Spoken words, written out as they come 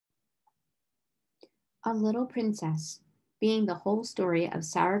A Little Princess, being the whole story of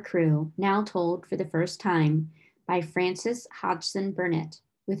Sarah Crewe, now told for the first time by Frances Hodgson Burnett,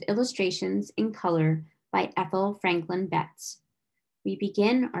 with illustrations in color by Ethel Franklin Betts. We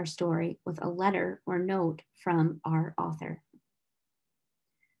begin our story with a letter or note from our author.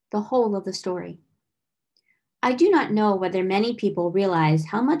 The whole of the story. I do not know whether many people realize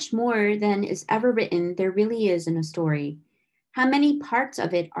how much more than is ever written there really is in a story, how many parts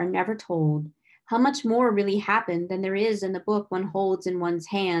of it are never told, how much more really happened than there is in the book one holds in one's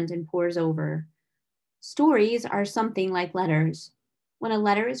hand and pores over. Stories are something like letters. When a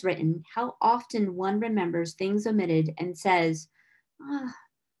letter is written, how often one remembers things omitted and says, "Ah,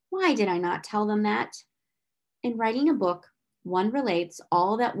 why did I not tell them that?" In writing a book, one relates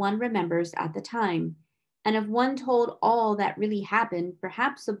all that one remembers at the time, and if one told all that really happened,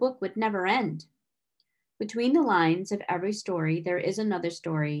 perhaps the book would never end. Between the lines of every story, there is another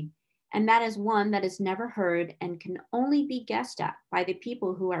story, and that is one that is never heard and can only be guessed at by the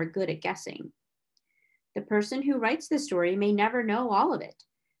people who are good at guessing. The person who writes the story may never know all of it,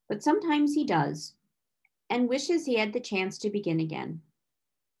 but sometimes he does, and wishes he had the chance to begin again.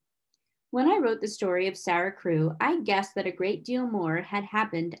 When I wrote the story of Sarah Crewe, I guessed that a great deal more had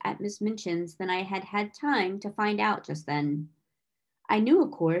happened at Miss Minchin's than I had had time to find out just then. I knew,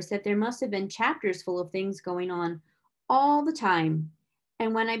 of course, that there must have been chapters full of things going on all the time.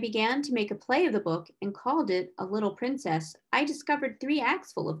 And when I began to make a play of the book and called it A Little Princess, I discovered 3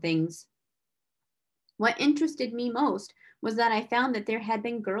 acts full of things. What interested me most was that I found that there had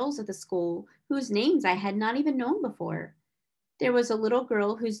been girls at the school whose names I had not even known before. There was a little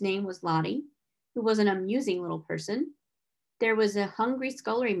girl whose name was Lottie, who was an amusing little person. There was a hungry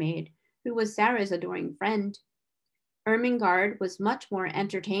scullery maid, who was Sarah's adoring friend. Ermengarde was much more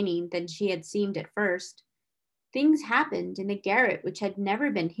entertaining than she had seemed at first. Things happened in the garret which had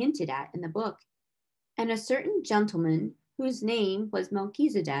never been hinted at in the book, and a certain gentleman, whose name was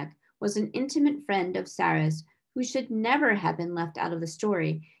Melchizedek, was an intimate friend of Sarah's, who should never have been left out of the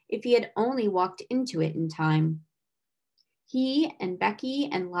story if he had only walked into it in time. He and Becky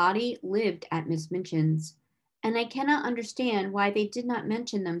and Lottie lived at Miss Minchin's, and I cannot understand why they did not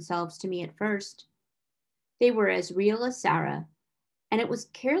mention themselves to me at first. They were as real as Sarah, and it was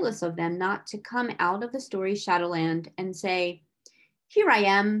careless of them not to come out of the story Shadowland and say, "Here I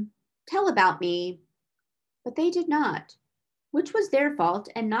am, tell about me." But they did not, which was their fault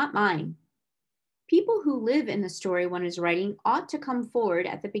and not mine. People who live in the story one is writing ought to come forward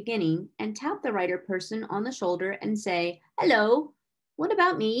at the beginning and tap the writer person on the shoulder and say, "Hello, what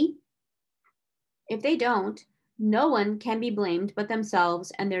about me?" If they don't, no one can be blamed but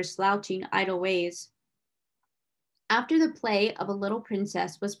themselves and their slouching, idle ways. After the play of A Little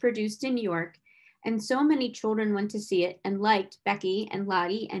Princess was produced in New York, and so many children went to see it and liked Becky and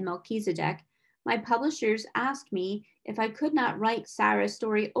Lottie and Melchizedek, my publishers asked me if I could not write Sarah's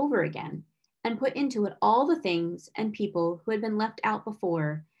story over again and put into it all the things and people who had been left out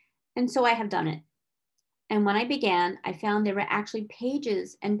before, and so I have done it. And when I began, I found there were actually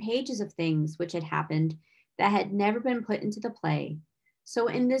pages and pages of things which had happened that had never been put into the play. So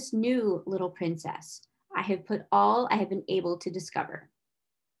in this new Little Princess, I have put all I have been able to discover.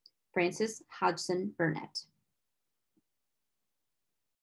 Frances Hodgson Burnett.